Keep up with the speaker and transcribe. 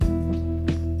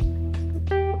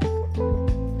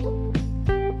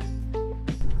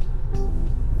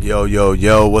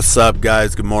Yo, what's up,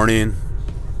 guys? Good morning.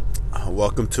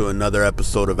 Welcome to another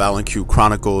episode of Alan Q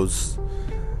Chronicles.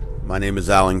 My name is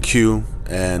Alan Q,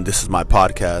 and this is my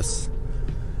podcast.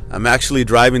 I'm actually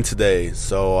driving today,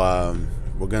 so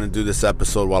we're going to do this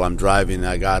episode while I'm driving.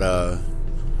 I got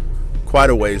quite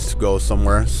a ways to go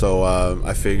somewhere, so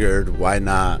I figured why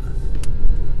not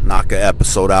knock an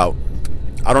episode out.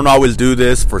 I don't always do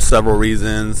this for several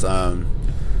reasons.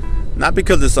 Not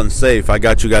because it's unsafe. I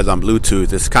got you guys on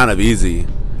Bluetooth. It's kind of easy.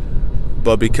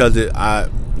 But because you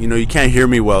can't hear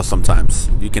me well sometimes.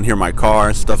 You can hear my car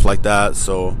and stuff like that.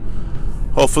 So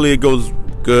hopefully it goes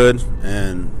good.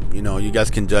 And, you guys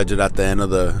can judge it at the end of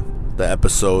the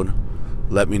episode.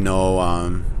 Let me know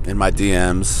in my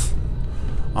DMs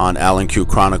on Alan Q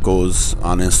Chronicles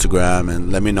on Instagram.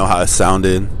 And let me know how it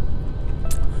sounded.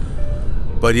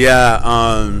 But yeah,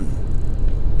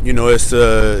 it's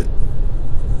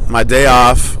my day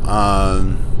off.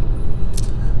 I'm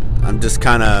just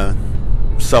kind of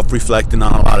self-reflecting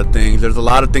on a lot of things. There's a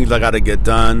lot of things I got to get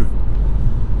done.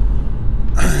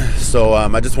 So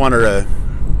I just wanted to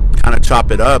kind of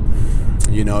chop it up,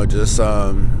 just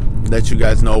let you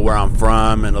guys know where I'm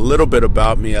from and a little bit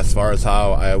about me as far as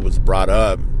how I was brought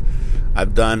up.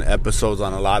 I've done episodes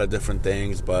on a lot of different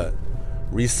things, but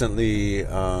recently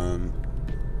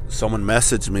someone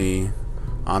messaged me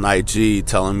on IG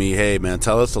telling me, hey man,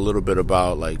 tell us a little bit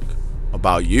about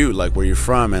you, like where you're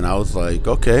from. And I was like,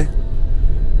 okay.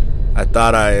 I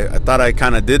thought I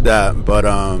kind of did that, but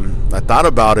I thought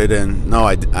about it and no,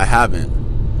 I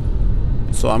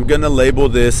haven't. So I'm gonna label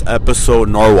this episode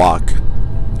Norwalk,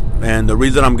 and the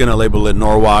reason I'm gonna label it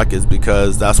Norwalk is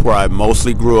because that's where I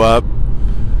mostly grew up.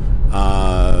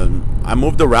 I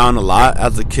moved around a lot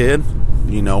as a kid,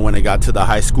 when it got to the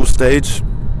high school stage.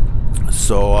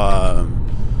 So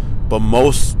but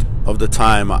most of the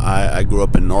time I grew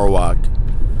up in Norwalk.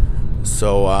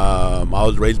 So I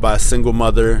was raised by a single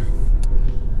mother,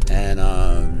 and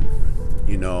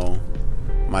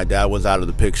my dad was out of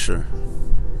the picture.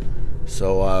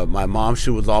 So my mom, she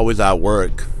was always at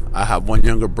work. I have one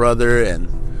younger brother, and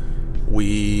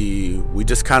we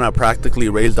just kind of practically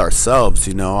raised ourselves.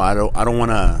 I don't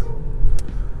want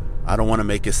to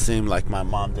make it seem like my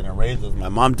mom didn't raise us. My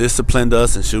mom disciplined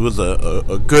us, and she was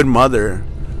a good mother.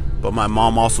 But my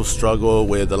mom also struggled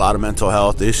with a lot of mental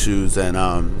health issues, and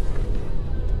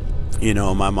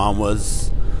my mom was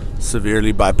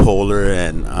severely bipolar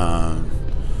and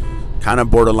kind of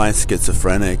borderline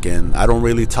schizophrenic, and I don't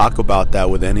really talk about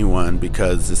that with anyone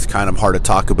because it's kind of hard to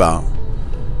talk about.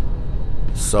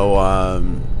 So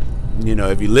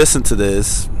if you listen to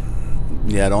this,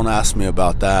 don't ask me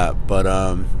about that, but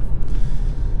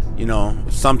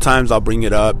sometimes I'll bring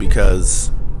it up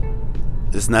because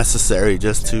it's necessary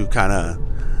just to kind of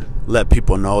let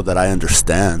people know that I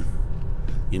understand.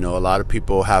 A lot of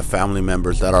people have family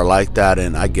members that are like that,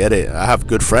 and I get it. I have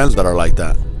good friends that are like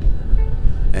that,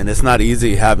 and it's not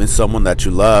easy having someone that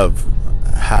you love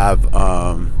have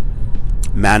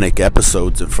manic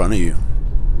episodes in front of you.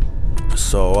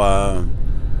 So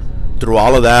through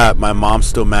all of that, my mom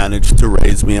still managed to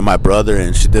raise me and my brother,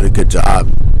 and she did a good job.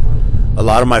 A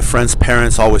lot of my friends'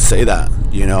 parents always say that.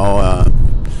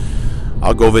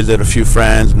 I'll go visit a few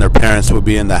friends, and their parents will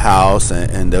be in the house,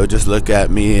 and they'll just look at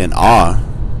me in awe.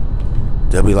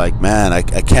 They'll be like, man, I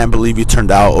can't believe you turned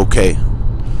out okay.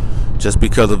 Just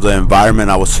because of the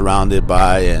environment I was surrounded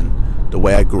by and the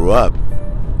way I grew up.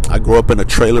 I grew up in a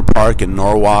trailer park in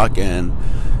Norwalk, and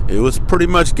it was pretty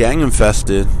much gang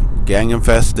infested.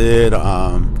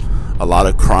 A lot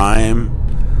of crime.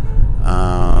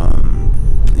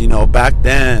 Back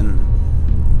then,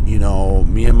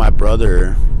 me and my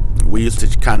brother, we used to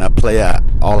kind of play at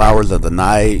all hours of the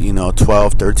night,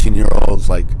 12, 13-year-olds,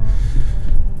 like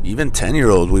even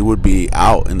 10-year-olds, we would be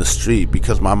out in the street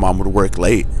because my mom would work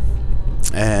late.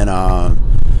 And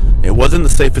it wasn't the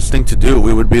safest thing to do.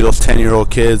 We would be those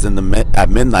 10-year-old kids at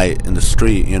midnight in the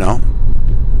street,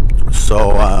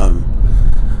 So,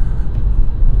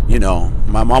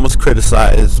 my mom was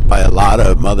criticized by a lot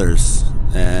of mothers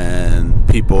and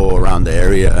people around the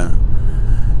area.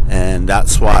 And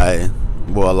that's why,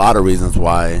 a lot of reasons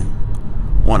why,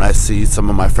 when I see some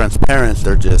of my friends' parents,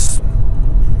 they're just,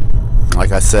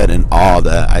 like I said, in awe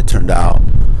that I turned out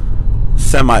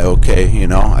semi-okay,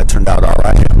 I turned out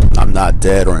alright. I'm not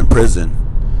dead or in prison.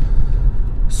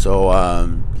 So,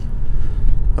 I'm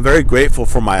very grateful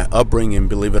for my upbringing,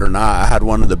 believe it or not. I had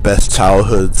one of the best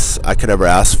childhoods I could ever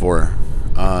ask for.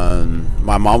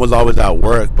 My mom was always at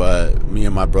work, but me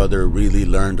and my brother really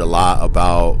learned a lot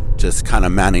about just kind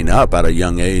of manning up at a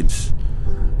young age.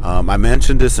 I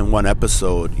mentioned this in one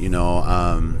episode,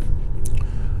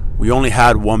 we only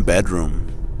had one bedroom,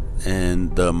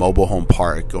 in the mobile home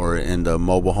park, or in the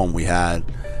mobile home we had,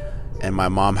 and my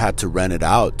mom had to rent it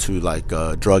out to like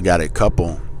a drug addict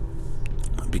couple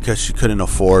because she couldn't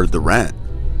afford the rent.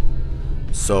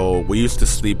 So we used to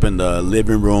sleep in the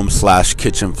living room /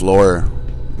 kitchen floor,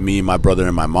 me, my brother,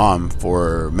 and my mom,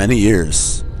 for many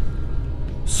years.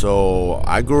 So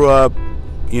I grew up,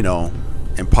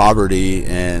 in poverty,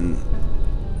 and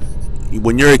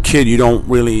when you're a kid, you don't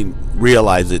really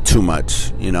realize it too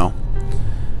much,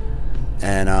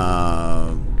 And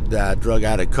that drug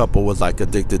addict couple was like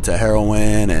addicted to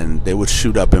heroin, and they would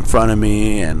shoot up in front of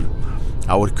me, and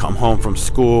I would come home from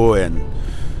school and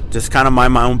just kind of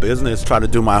mind my own business, try to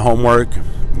do my homework.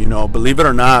 Believe it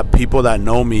or not, people that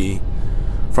know me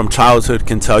from childhood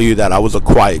can tell you that I was a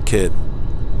quiet kid.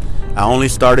 I only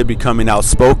started becoming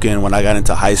outspoken when I got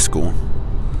into high school,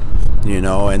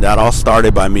 and that all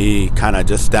started by me kind of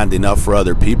just standing up for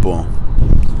other people.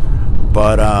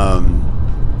 But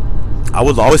I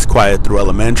was always quiet through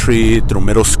elementary, through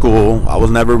middle school. I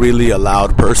was never really a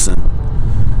loud person.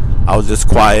 I was just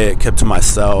quiet, kept to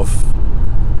myself.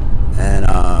 And,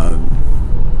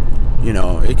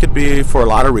 it could be for a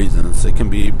lot of reasons. It can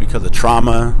be because of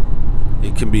trauma.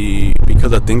 It can be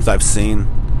because of things I've seen.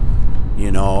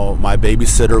 My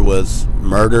babysitter was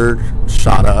murdered,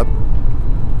 shot up,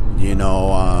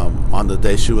 on the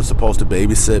day she was supposed to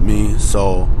babysit me.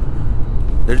 So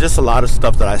there's just a lot of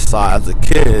stuff that I saw as a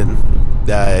kid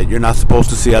that you're not supposed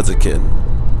to see as a kid.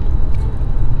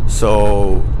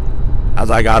 So as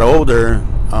I got older,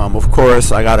 of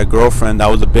course, I got a girlfriend. That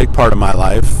was a big part of my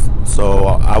life. So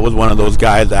I was one of those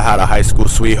guys that had a high school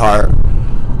sweetheart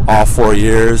all 4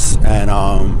 years, and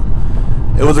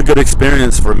it was a good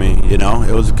experience for me.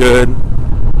 It was good.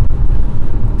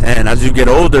 And as you get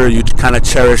older, you kind of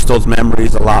cherish those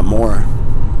memories a lot more.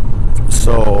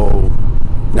 So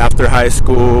after high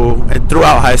school, and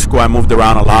throughout high school, I moved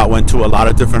around a lot, went to a lot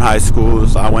of different high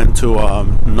schools. I went to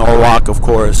Norwalk, of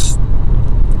course.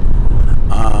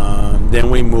 Then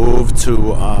we moved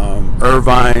to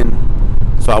Irvine.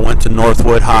 So I went to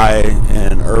Northwood High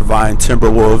and Irvine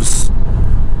Timberwolves.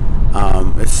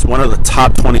 It's one of the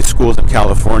top 20 schools in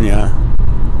California,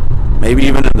 maybe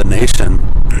even in the nation.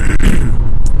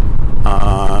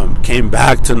 Came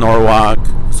back to Norwalk.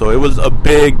 So it was a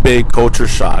big culture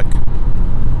shock.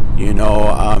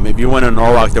 If you went to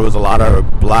Norwalk, there was a lot of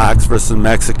blacks versus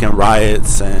Mexican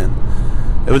riots, and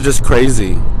it was just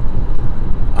crazy.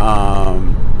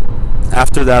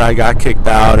 After that, I got kicked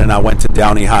out and I went to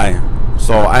Downey High.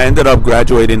 So I ended up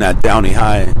graduating at Downey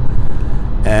High,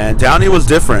 and Downey was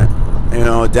different.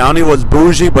 Downey was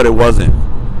bougie, but it wasn't,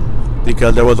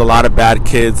 because there was a lot of bad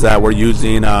kids that were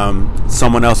using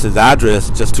someone else's address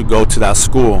just to go to that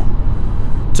school,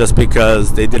 just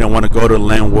because they didn't want to go to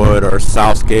Linwood or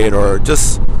Southgate, or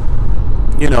just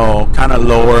kind of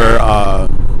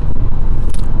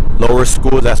lower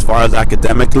schools as far as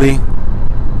academically.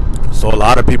 So a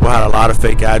lot of people had a lot of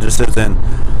fake addresses, and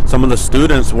some of the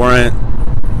students weren't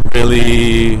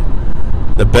really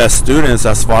the best students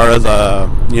as far as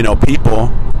people.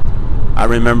 I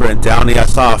remember in Downey, I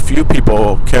saw a few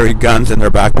people carry guns in their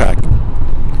backpack.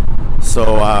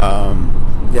 So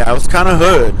it was kind of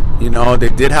hood. They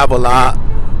did have a lot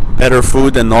better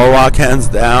food than Norwalk, hands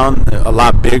down, a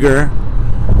lot bigger.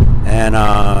 And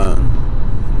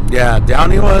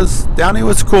Downey was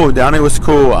cool. Downey was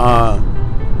cool.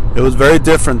 It was very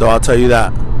different, though, I'll tell you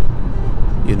that.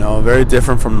 Very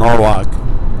different from Norwalk.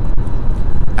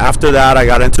 After that, I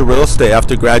got into real estate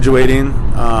after graduating.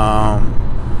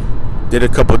 Did a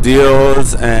couple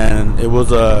deals, and it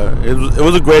was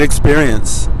a great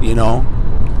experience.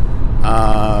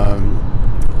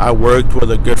 I worked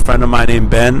with a good friend of mine named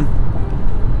Ben,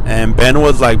 and Ben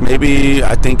was like maybe,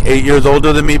 I think, 8 years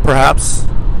older than me, perhaps.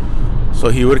 So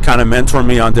he would kind of mentor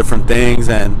me on different things,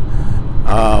 and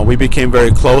we became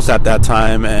very close at that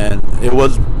time, and it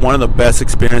was one of the best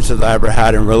experiences I ever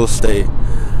had in real estate.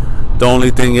 The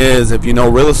only thing is, if you know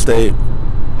real estate,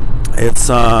 it's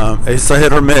a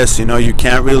hit or miss. You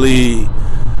can't really,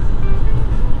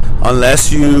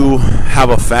 unless you have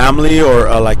a family or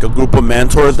like a group of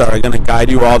mentors that are going to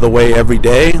guide you all the way every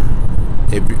day.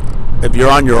 If you're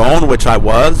on your own, which I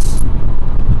was,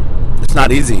 it's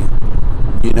not easy.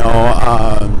 You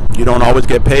don't always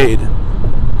get paid.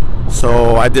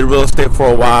 So I did real estate for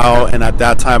a while, and at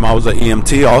that time I was an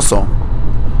EMT also.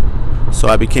 So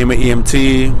I became an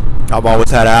EMT. I've always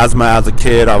had asthma as a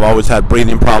kid. I've always had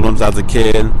breathing problems as a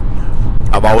kid.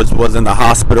 I've always was in the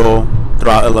hospital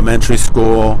throughout elementary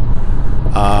school.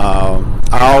 I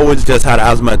always just had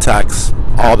asthma attacks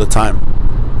all the time.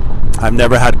 I've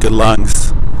never had good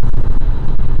lungs.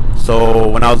 So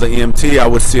when I was an EMT, I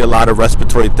would see a lot of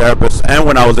respiratory therapists, and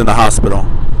when I was in the hospital.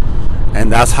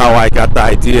 And that's how I got the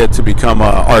idea to become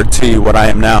a RT, what I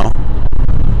am now.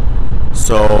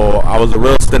 So I was a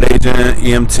real estate agent,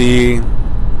 EMT.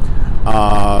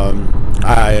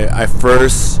 I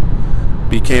first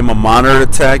became a monitor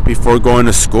tech before going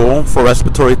to school for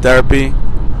respiratory therapy.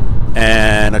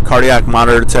 And a cardiac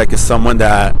monitor tech is someone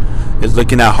that is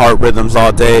looking at heart rhythms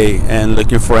all day and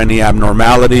looking for any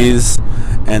abnormalities,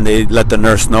 and they let the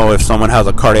nurse know if someone has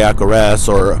a cardiac arrest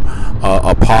or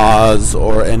a pause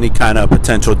or any kind of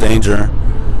potential danger.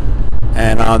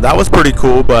 And that was pretty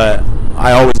cool, but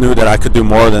I always knew that I could do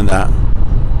more than that.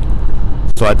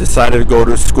 So I decided to go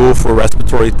to school for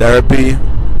respiratory therapy,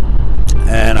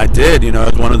 and I did. It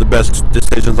was one of the best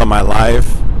decisions of my life.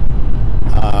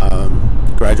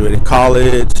 Graduated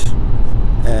college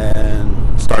and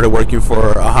started working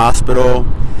for a hospital,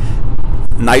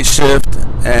 night shift,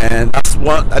 and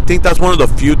I think that's one of the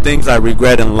few things I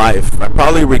regret in life. I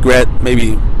probably regret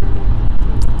maybe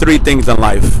 3 things in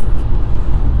life,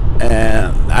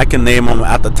 and I can name them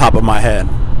at the top of my head.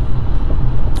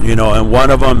 And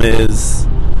one of them is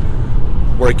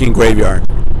working graveyard.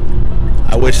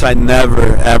 I wish I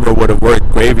never ever would have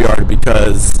worked graveyard,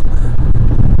 because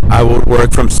I would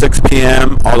work from 6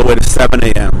 p.m. all the way to 7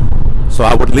 a.m. So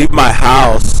I would leave my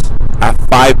house at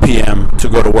 5 p.m. to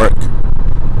go to work.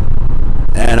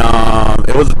 And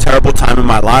it was a terrible time in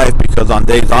my life, because on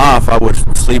days off I would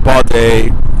sleep all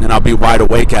day and I'll be wide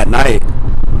awake at night.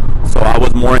 So I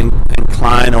was more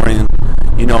inclined or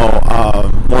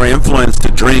more influenced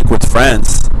to drink with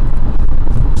friends.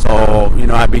 So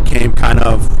I became kind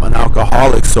of an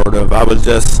alcoholic, sort of. I was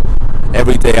just,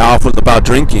 every day off was about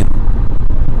drinking.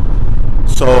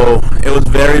 So it was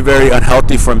very, very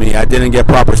unhealthy for me. I didn't get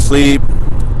proper sleep.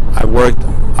 I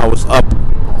was up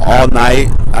all night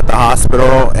at the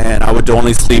hospital, and I would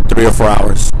only sleep 3 or 4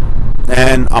 hours.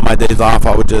 And on my days off,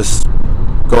 I would just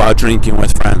go out drinking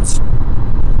with friends.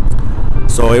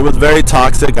 So it was very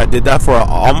toxic. I did that for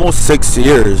almost 6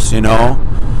 years, and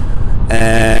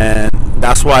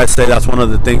that's why I say that's one of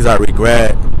the things I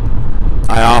regret.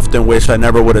 I often wish I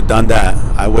never would have done that.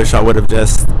 I wish I would have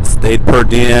just stayed per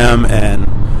diem and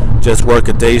just work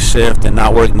a day shift and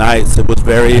not work nights. It was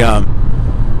very,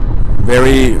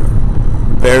 very,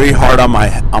 very hard on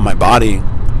my body.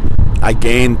 I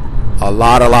gained a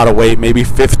lot of weight, maybe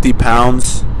 50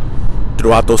 pounds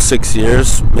throughout those 6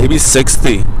 years, maybe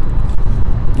 60.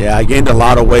 Yeah, I gained a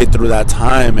lot of weight through that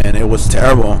time, and it was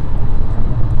terrible.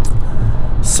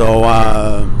 So,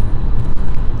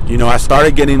 I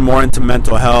started getting more into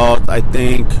mental health, I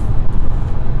think,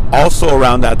 also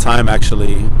around that time,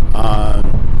 actually.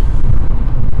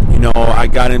 I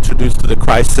got introduced to the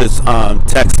crisis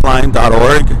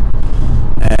textline.org,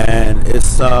 and it's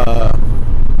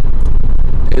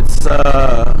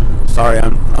sorry,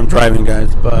 I'm driving,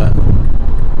 guys, but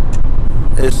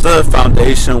it's a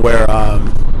foundation where,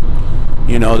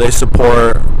 they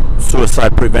support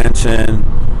suicide prevention,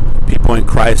 people in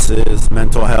crisis,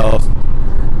 mental health.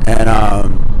 And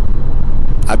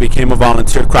I became a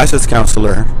volunteer crisis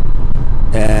counselor,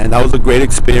 and that was a great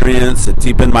experience. It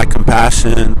deepened my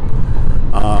compassion.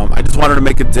 I just wanted to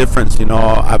make a difference.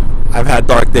 I've had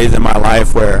dark days in my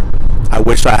life where I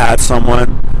wish I had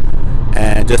someone,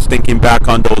 and just thinking back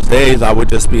on those days, I would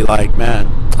just be like, man,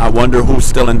 I wonder who's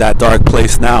still in that dark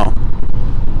place now.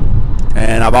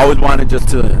 And I've always wanted just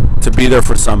to be there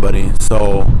for somebody.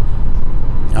 So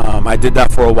I did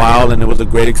that for a while, and it was a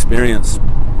great experience.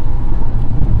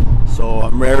 So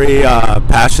I'm very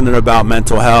passionate about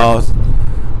mental health,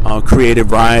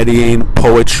 creative writing,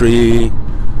 poetry,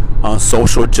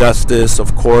 social justice,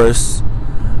 of course.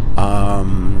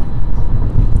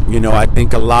 I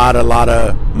think a lot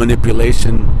of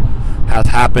manipulation has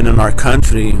happened in our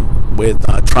country with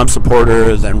Trump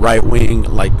supporters and right-wing,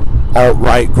 like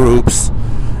alt-right groups.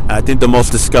 And I think the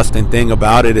most disgusting thing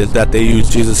about it is that they use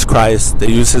Jesus Christ, they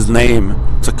use his name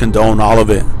to condone all of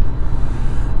it.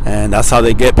 And that's how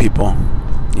they get people,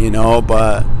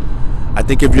 but I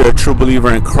think if you're a true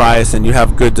believer in Christ and you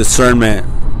have good discernment,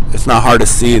 it's not hard to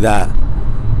see that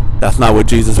that's not what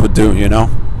Jesus would do,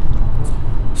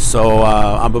 So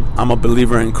I'm a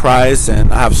believer in Christ,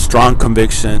 and I have strong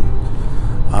conviction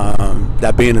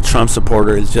that being a Trump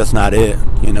supporter is just not it,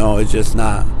 it's just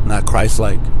not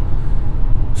Christ-like.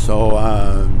 So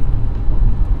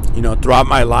throughout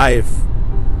my life,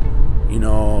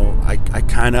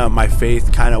 my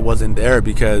faith kind of wasn't there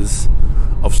because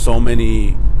of so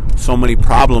many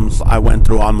problems I went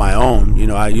through on my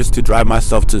own. I used to drive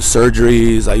myself to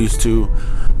surgeries. I used to,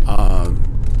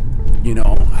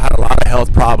 had a lot of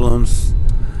health problems,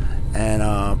 And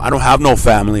I don't have no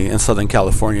family in Southern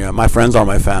California. My friends are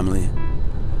my family.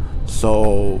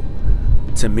 So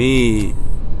to me,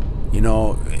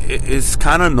 it's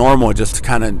kind of normal just to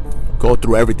kind of go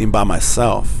through everything by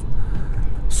myself.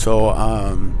 So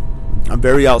I'm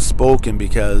very outspoken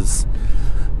because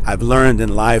I've learned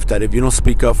in life that if you don't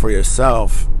speak up for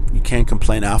yourself, you can't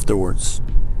complain afterwards.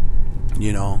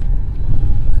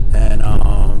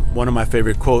 And one of my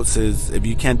favorite quotes is, if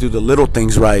you can't do the little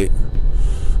things right,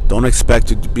 don't expect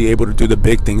to be able to do the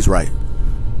big things right.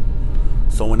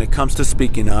 So when it comes to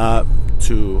speaking up,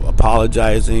 to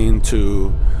apologizing,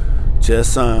 to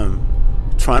just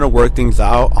trying to work things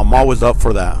out, I'm always up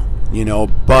for that,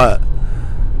 but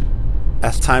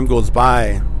as time goes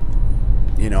by,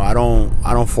 I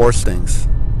don't force things.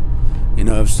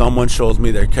 If someone shows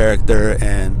me their character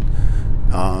and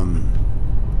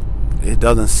it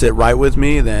doesn't sit right with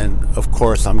me, then of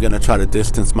course I'm gonna try to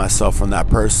distance myself from that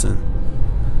person.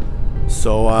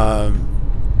 So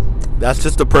that's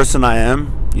just the person I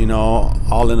am,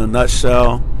 all in a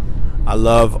nutshell. I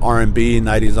love R&B,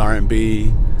 90s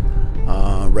R&B,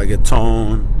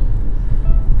 reggaeton.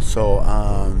 So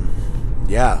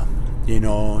yeah,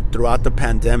 throughout the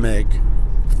pandemic,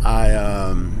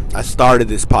 I started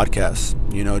this podcast,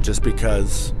 just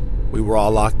because we were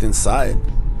all locked inside.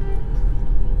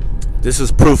 This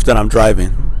is proof that I'm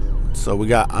driving. So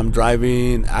I'm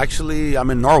driving, actually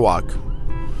I'm in Norwalk.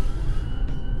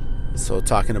 So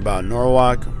talking about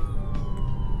Norwalk,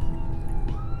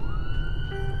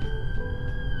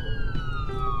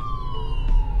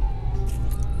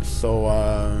 so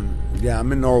yeah,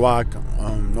 I'm in Norwalk.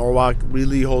 Norwalk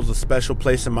really holds a special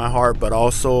place in my heart, but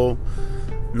also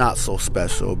not so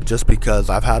special, just because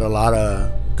I've had a lot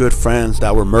of good friends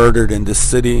that were murdered in this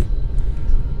city,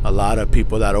 a lot of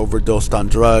people that overdosed on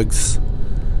drugs,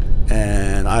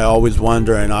 and I always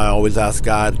wonder, and I always ask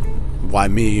God, why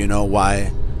me?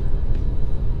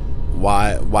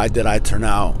 Why did I turn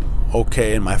out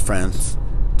okay and my friends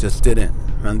just didn't?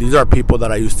 And these are people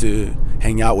that I used to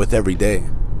hang out with every day.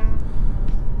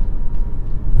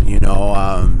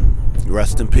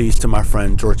 Rest in peace to my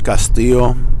friend George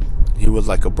Castillo. He was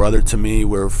like a brother to me.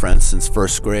 We were friends since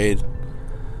first grade,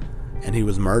 and he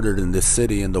was murdered in this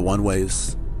city in the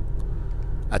one-ways.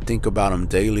 I think about him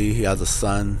daily. He has a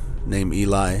son named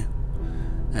Eli,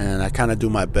 and I kind of do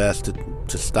my best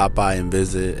to stop by and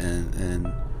visit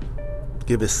and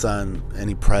give his son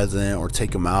any present or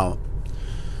take him out.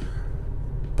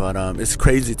 But it's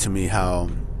crazy to me how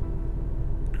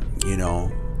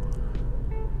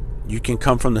you can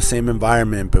come from the same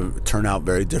environment but turn out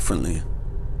very differently.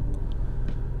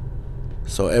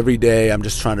 So every day I'm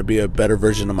just trying to be a better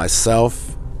version of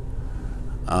myself.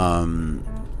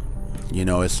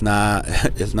 It's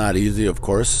not easy, of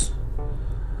course,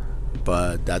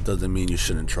 but that doesn't mean you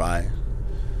shouldn't try.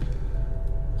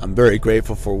 I'm very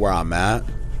grateful for where I'm at.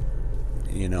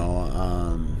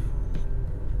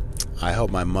 I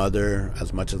help my mother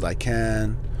as much as I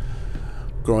can.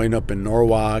 Growing up in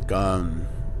Norwalk,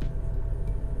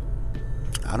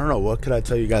 I don't know, what could I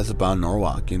tell you guys about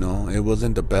Norwalk? It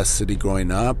wasn't the best city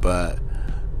growing up, but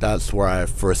that's where I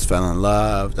first fell in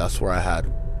love. That's where I had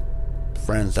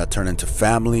friends that turned into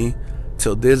family.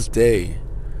 Till this day,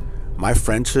 my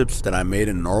friendships that I made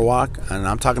in Norwalk, and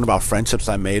I'm talking about friendships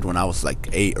I made when I was like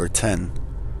 8 or 10,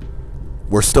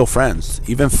 we're still friends,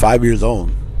 even 5 years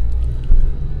old.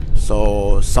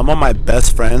 So some of my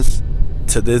best friends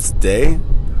to this day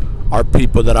are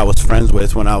people that I was friends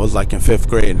with when I was like in 5th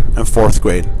grade and 4th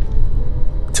grade,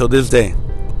 till this day.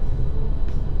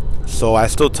 So I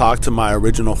still talk to my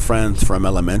original friends from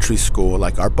elementary school.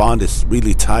 Like, our bond is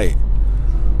really tight.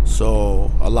 So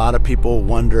a lot of people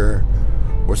wonder,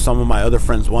 or some of my other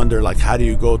friends wonder, like, how do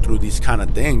you go through these kind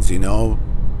of things, surgeries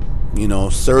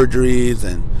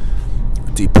and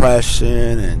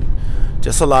depression and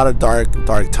just a lot of dark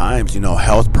times,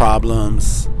 health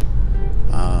problems,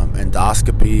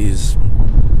 endoscopies.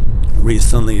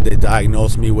 Recently they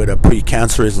diagnosed me with a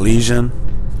precancerous lesion.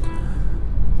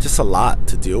 Just a lot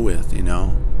to deal with.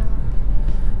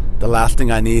 The last thing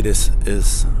I need is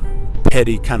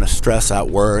petty kind of stress at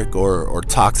work or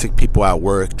toxic people at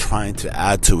work trying to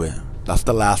add to it. That's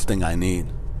the last thing I need.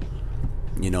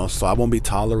 So I won't be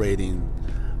tolerating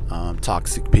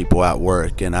toxic people at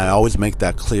work, and I always make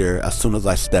that clear as soon as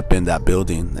I step in that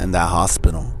building and that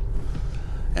hospital.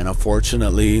 And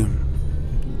unfortunately,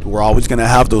 we're always going to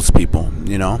have those people,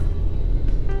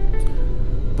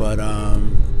 But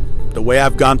the way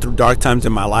I've gone through dark times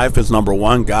in my life is, number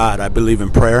one, God. I believe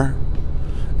in prayer.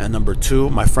 And number two,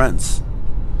 my friends.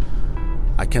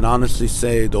 I can honestly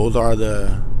say those are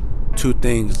the two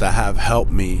things that have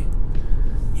helped me,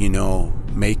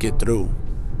 make it through.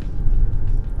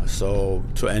 So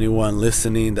to anyone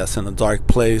listening that's in a dark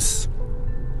place,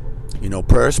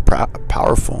 prayer is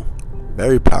powerful,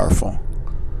 very powerful,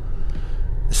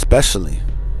 especially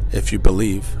if you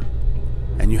believe.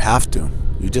 And you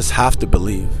just have to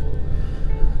believe.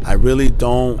 I really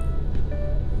don't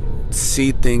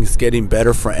see things getting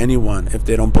better for anyone if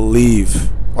they don't believe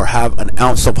or have an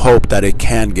ounce of hope that it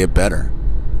can get better.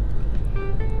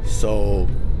 So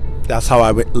that's how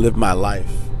I live my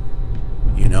life,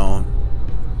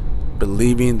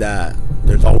 believing that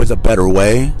there's always a better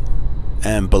way,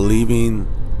 and believing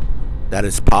that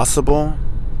it's possible,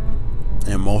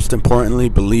 and most importantly,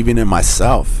 believing in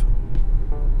myself.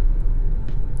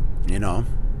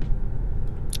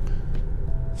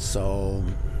 So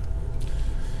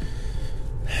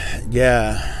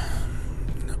yeah,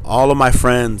 all of my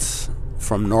friends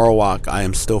from Norwalk I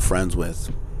am still friends with.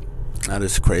 That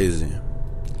is crazy.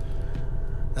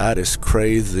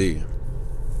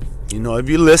 If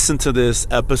you listen to this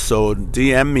episode,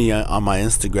 DM me on my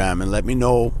Instagram and let me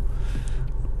know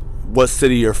what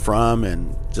city you're from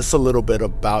and just a little bit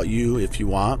about you if you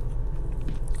want.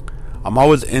 I'm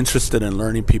always interested in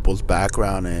learning people's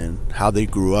background and how they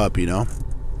grew up,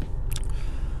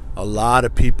 A lot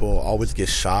of people always get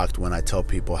shocked when I tell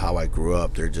people how I grew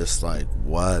up. They're just like,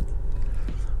 what?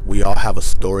 We all have a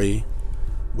story.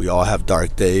 We all have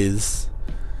dark days.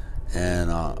 And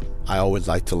I always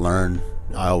like to learn.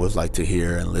 I always like to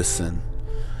hear and listen.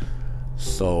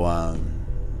 So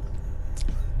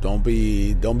don't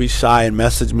be shy and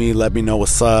message me. Let me know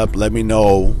what's up. Let me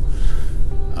know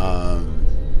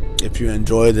if you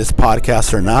enjoy this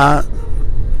podcast or not.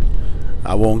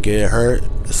 I won't get hurt.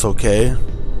 It's okay.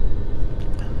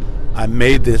 I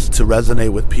made this to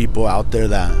resonate with people out there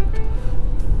that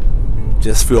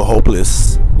just feel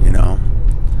hopeless,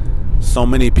 So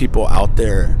many people out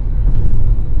there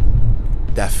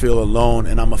that feel alone,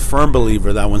 and I'm a firm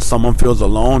believer that when someone feels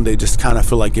alone, they just kind of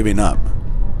feel like giving up.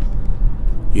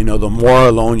 The more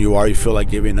alone you are, you feel like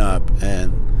giving up,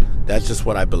 and that's just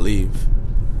what I believe,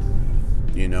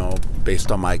 based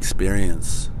on my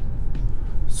experience.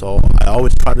 So I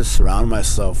always try to surround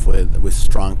myself with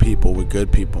strong people, with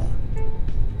good people.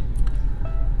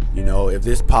 If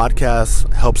this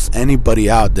podcast helps anybody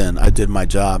out, then I did my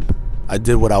job. I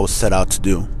did what I was set out to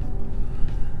do.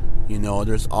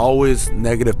 There's always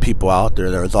negative people out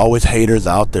there. There's always haters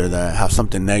out there that have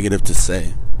something negative to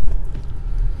say.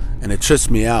 And it trips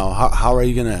me out. How are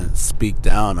you going to speak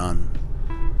down on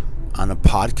a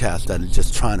podcast that is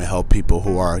just trying to help people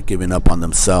who are giving up on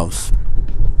themselves?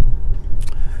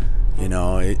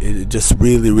 It just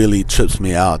really, really trips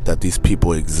me out that these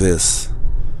people exist.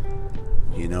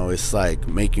 It's like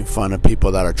making fun of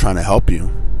people that are trying to help you.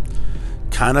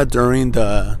 Kind of during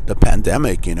the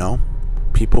pandemic,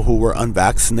 people who were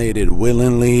unvaccinated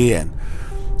willingly and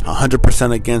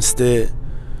 100% against it.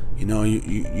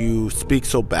 You speak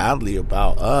so badly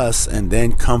about us and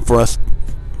then come for us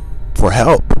for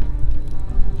help.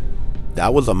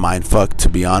 That was a mind fuck, to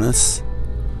be honest.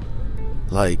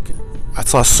 Like, I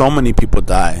saw so many people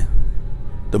die,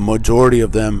 the majority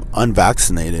of them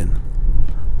unvaccinated,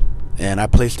 and I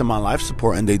placed them on life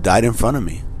support and they died in front of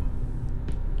me.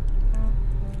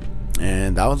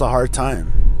 And that was a hard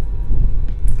time.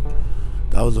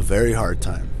 That was a very hard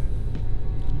time.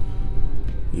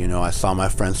 I saw my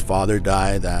friend's father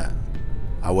die that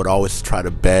I would always try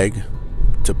to beg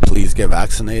to please get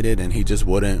vaccinated, and he just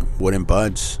wouldn't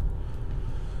budge.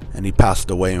 And he passed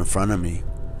away in front of me.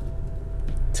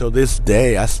 Till this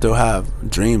day, I still have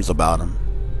dreams about him.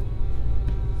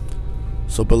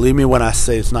 So believe me when I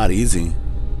say it's not easy.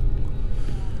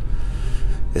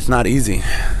 It's not easy.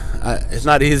 It's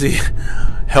not easy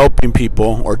helping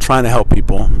people or trying to help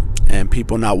people and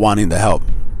people not wanting to help.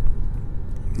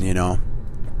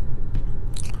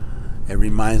 It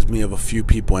reminds me of a few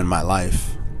people in my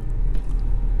life.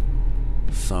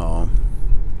 So,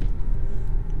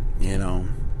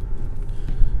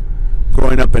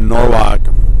 growing up in Norwalk,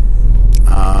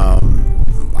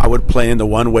 I would play in the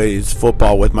one-ways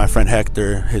football with my friend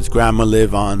Hector. His grandma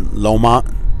lived on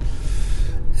Lomont.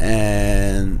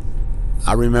 And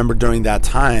I remember during that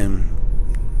time,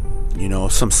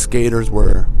 some skaters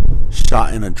were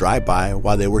shot in a drive-by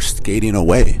while they were skating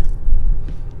away.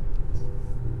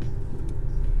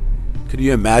 Could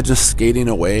you imagine skating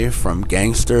away from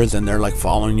gangsters and they're like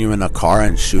following you in a car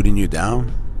and shooting you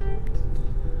down?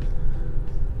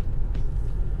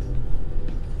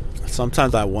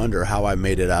 Sometimes I wonder how I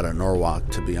made it out of Norwalk,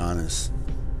 to be honest.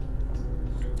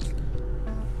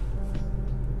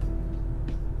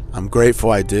 I'm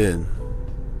grateful I did.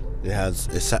 It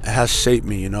has shaped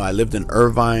me. I lived in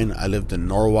Irvine, I lived in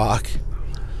Norwalk.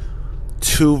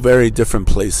 Two very different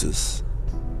places.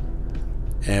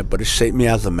 But it shaped me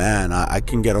as a man. I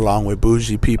can get along with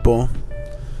bougie people,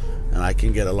 and I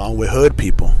can get along with hood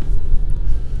people.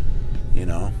 You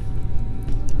know,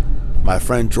 my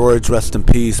friend George, rest in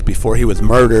peace, before he was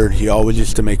murdered, he always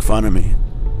used to make fun of me.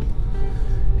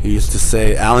 He used to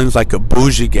say, Alan's like a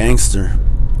bougie gangster.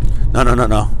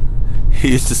 No.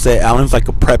 He used to say, Alan's like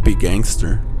a preppy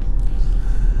gangster.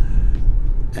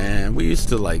 And we used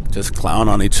to like just clown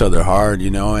on each other hard,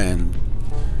 and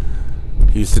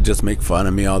he used to just make fun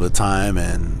of me all the time.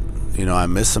 And, I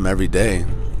miss him every day.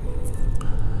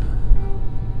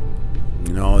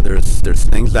 There's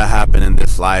things that happen in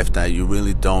this life that you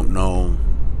really don't know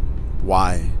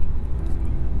why.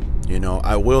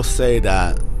 I will say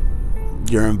that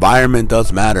your environment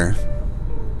does matter,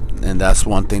 and that's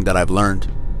one thing that I've learned.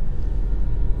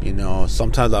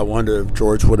 Sometimes I wonder if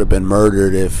George would have been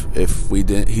murdered if he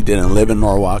didn't live in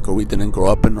Norwalk, or we didn't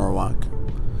grow up in Norwalk.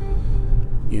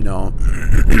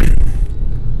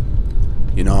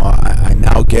 I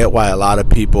now get why a lot of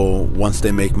people, once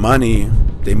they make money,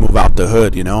 they move out the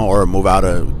hood, or move out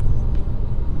of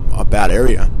a bad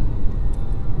area.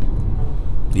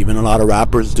 Even a lot of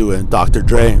rappers do it. Dr.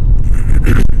 Dre,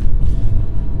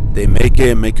 they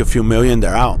make a few million,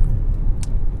 they're out.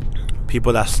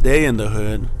 People that stay in the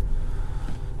hood,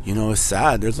 it's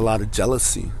sad. There's a lot of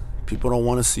jealousy. People don't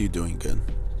want to see you doing good.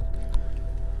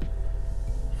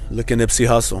 Look at Nipsey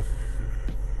Hussle.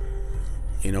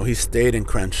 He stayed in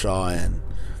Crenshaw and,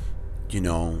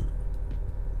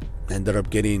 ended up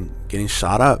getting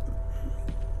shot up.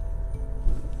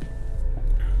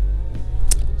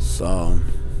 So,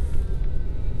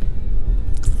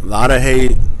 a lot of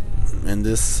hate in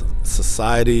this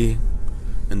society,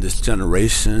 in this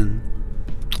generation.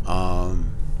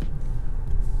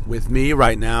 With me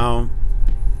right now,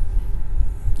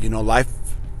 life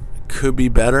could be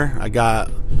better. I got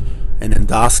an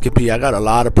endoscopy. I got a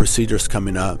lot of procedures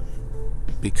coming up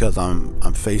because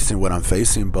I'm facing what I'm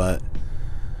facing, but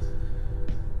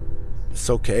it's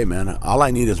okay, man. All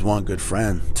I need is one good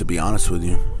friend, to be honest with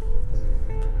you.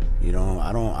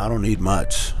 I don't need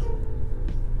much.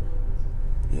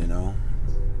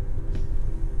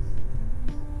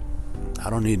 I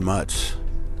don't need much.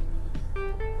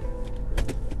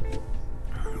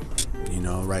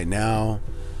 Right now,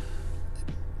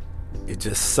 it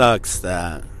just sucks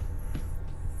that,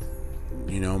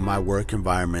 my work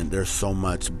environment, there's so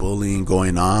much bullying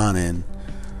going on, and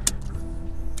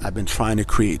I've been trying to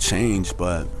create change,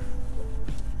 but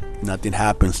nothing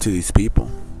happens to these people.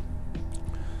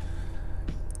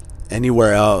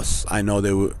 Anywhere else, I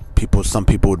know some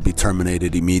people would be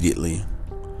terminated immediately.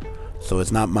 So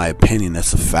it's not my opinion,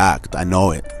 it's a fact. I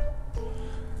know it.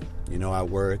 I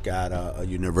work at a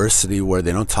university where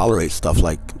they don't tolerate stuff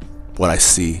like what I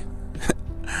see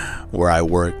where I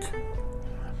work.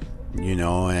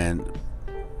 And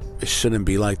it shouldn't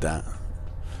be like that.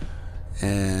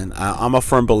 And I'm a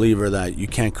firm believer that you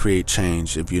can't create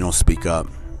change if you don't speak up.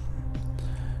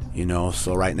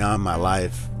 So right now in my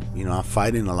life, I'm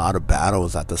fighting a lot of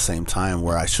battles at the same time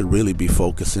where I should really be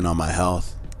focusing on my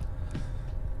health.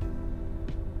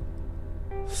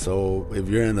 So if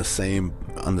you're on the same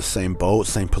boat,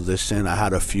 same position, I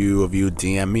had a few of you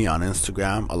DM me on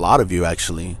Instagram, a lot of you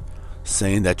actually,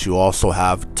 saying that you also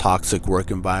have toxic work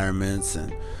environments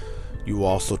and you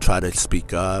also try to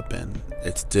speak up and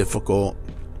it's difficult.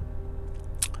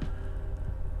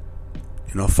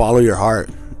 Follow your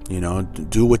heart.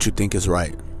 Do what you think is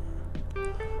right.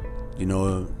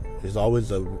 It's always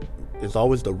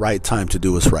the right time to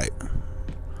do what's right.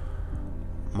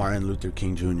 Martin Luther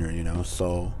King Jr.,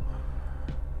 so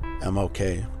I'm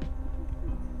okay.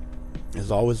 It's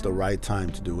always the right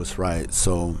time to do what's right.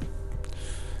 So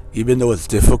even though it's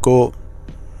difficult,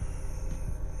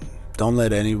 don't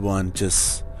let anyone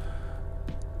just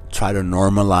try to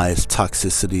normalize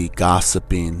toxicity,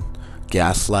 gossiping,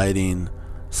 gaslighting,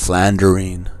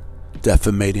 slandering,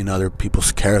 defamating other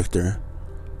people's character.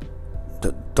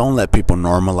 Don't let people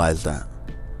normalize that.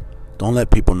 Don't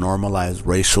let people normalize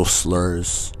racial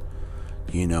slurs,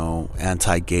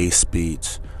 anti-gay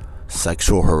speech,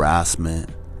 sexual harassment,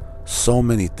 so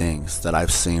many things that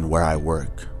I've seen where I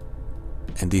work.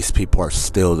 And these people are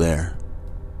still there.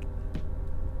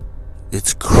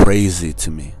 It's crazy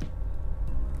to me.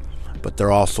 But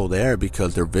they're also there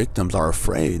because their victims are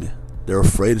afraid. They're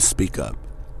afraid to speak up.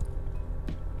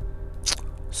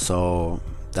 So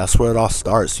that's where it all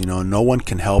starts. No one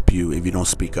can help you if you don't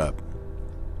speak up.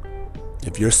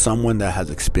 If you're someone that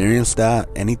has experienced that,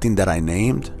 anything that I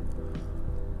named,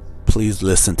 please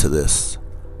listen to this.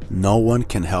 No one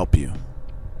can help you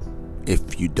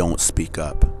if you don't speak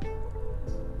up.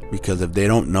 Because if they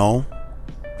don't know,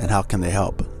 then how can they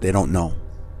help? They don't know.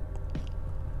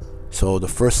 So the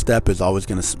first step is always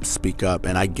going to speak up,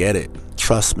 and I get it.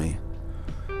 Trust me.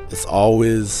 It's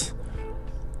always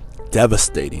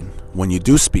devastating when you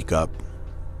do speak up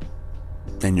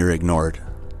and you're ignored.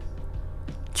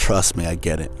 Trust me, I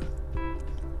get it.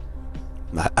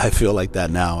 I feel like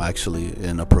that now, actually,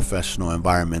 in a professional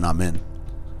environment I'm in.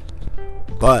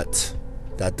 But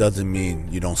that doesn't mean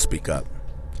you don't speak up.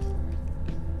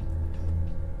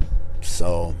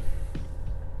 So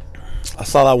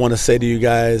that's all I want to say to you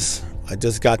guys. I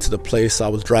just got to the place I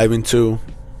was driving to.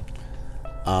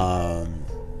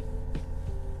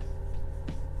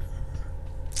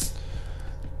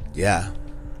 Yeah,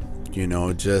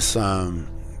 just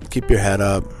keep your head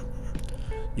up.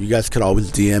 You guys could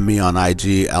always DM me on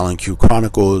IG, Alan Q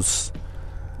Chronicles.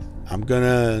 I'm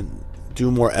gonna do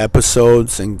more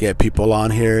episodes and get people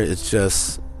on here. It's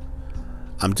just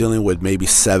I'm dealing with maybe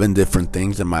 7 different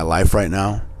things in my life right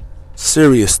now.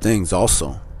 Serious things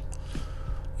also.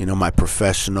 My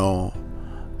professional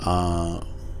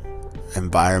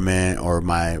environment, or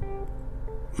my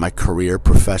career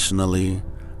professionally,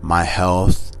 my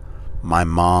health, my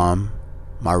mom,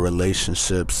 my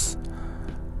relationships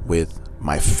with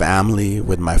my family,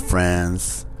 with my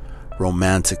friends,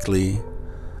 romantically,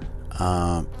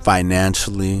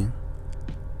 financially,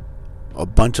 a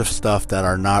bunch of stuff that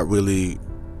are not really,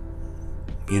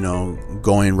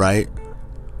 going right,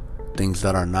 things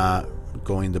that are not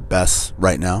going the best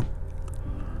right now.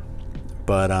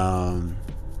 But I'm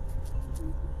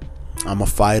a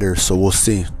fighter, so we'll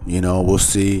see. We'll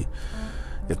see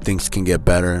if things can get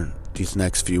better these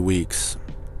next few weeks.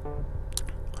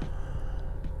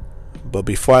 But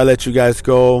before I let you guys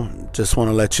go, just want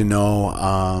to let you know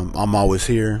I'm always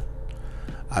here.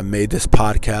 I made this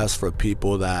podcast for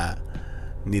people that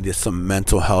needed some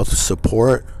mental health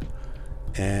support,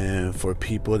 and for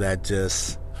people that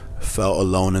just felt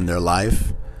alone in their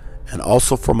life, and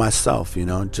also for myself,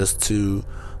 just to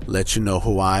let you know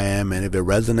who I am. And if it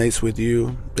resonates with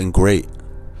you, then great.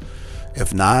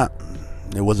 If not,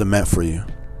 it wasn't meant for you.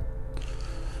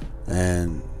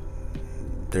 And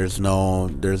there's no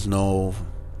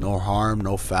harm,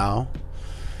 no foul,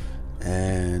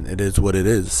 and it is what it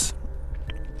is.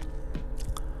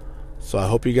 So I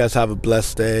hope you guys have a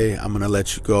blessed day. I'm gonna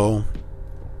let you go,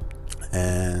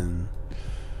 and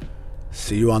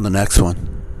see you on the next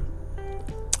one.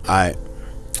 Alright,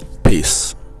 peace.